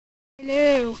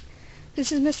Hello,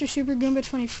 this is Mr. Super Goomba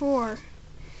 24,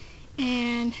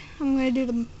 and I'm going to do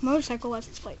the motorcycle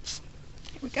license plates.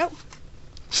 Here we go.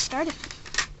 Started.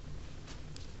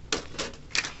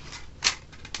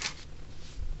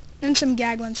 And some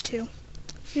gag ones too.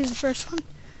 Here's the first one.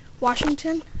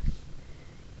 Washington.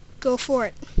 Go for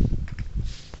it.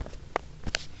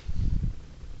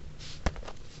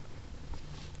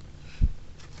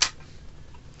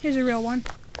 Here's a real one.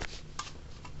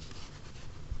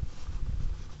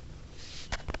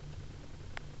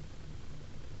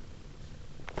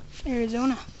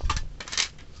 Arizona.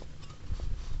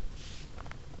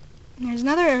 And there's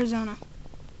another Arizona.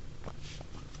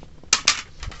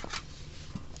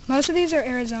 Most of these are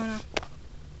Arizona.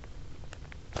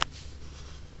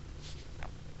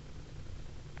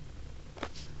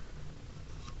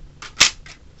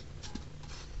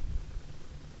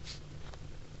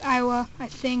 Iowa, I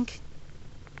think.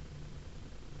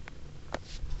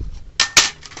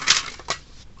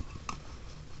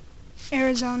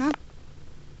 Arizona.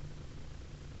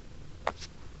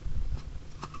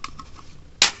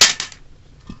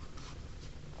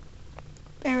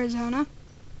 Arizona.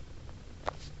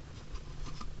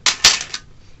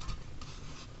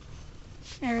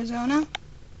 Arizona.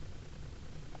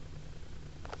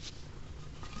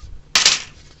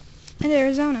 And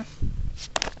Arizona.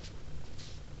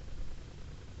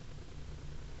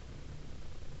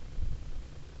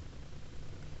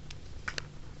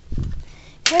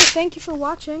 Okay, thank you for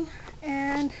watching,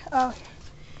 and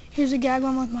here's a gag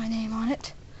one with my name on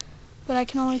it, but I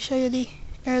can only show you the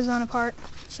Arizona part,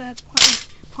 so that's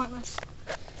pointless.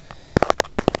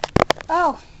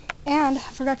 Oh, and I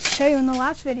forgot to show you in the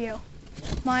last video,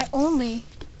 my only,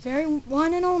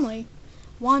 one and only,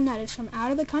 one that is from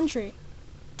out of the country.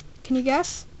 Can you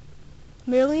guess?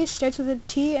 Middle East, starts with a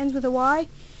T, ends with a Y,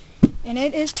 and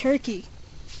it is Turkey.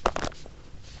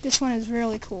 This one is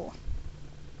really cool.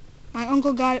 My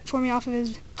uncle got it for me off of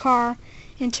his car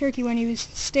in Turkey when he was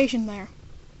stationed there.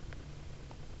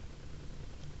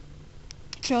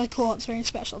 It's really cool. It's very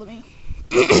special to me.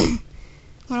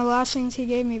 One of the last things he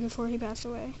gave me before he passed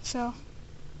away. So,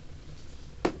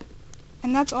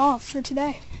 and that's all for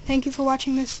today. Thank you for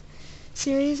watching this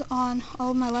series on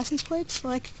all of my license plates.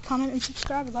 Like, comment, and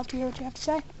subscribe. I'd love to hear what you have to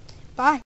say. Bye.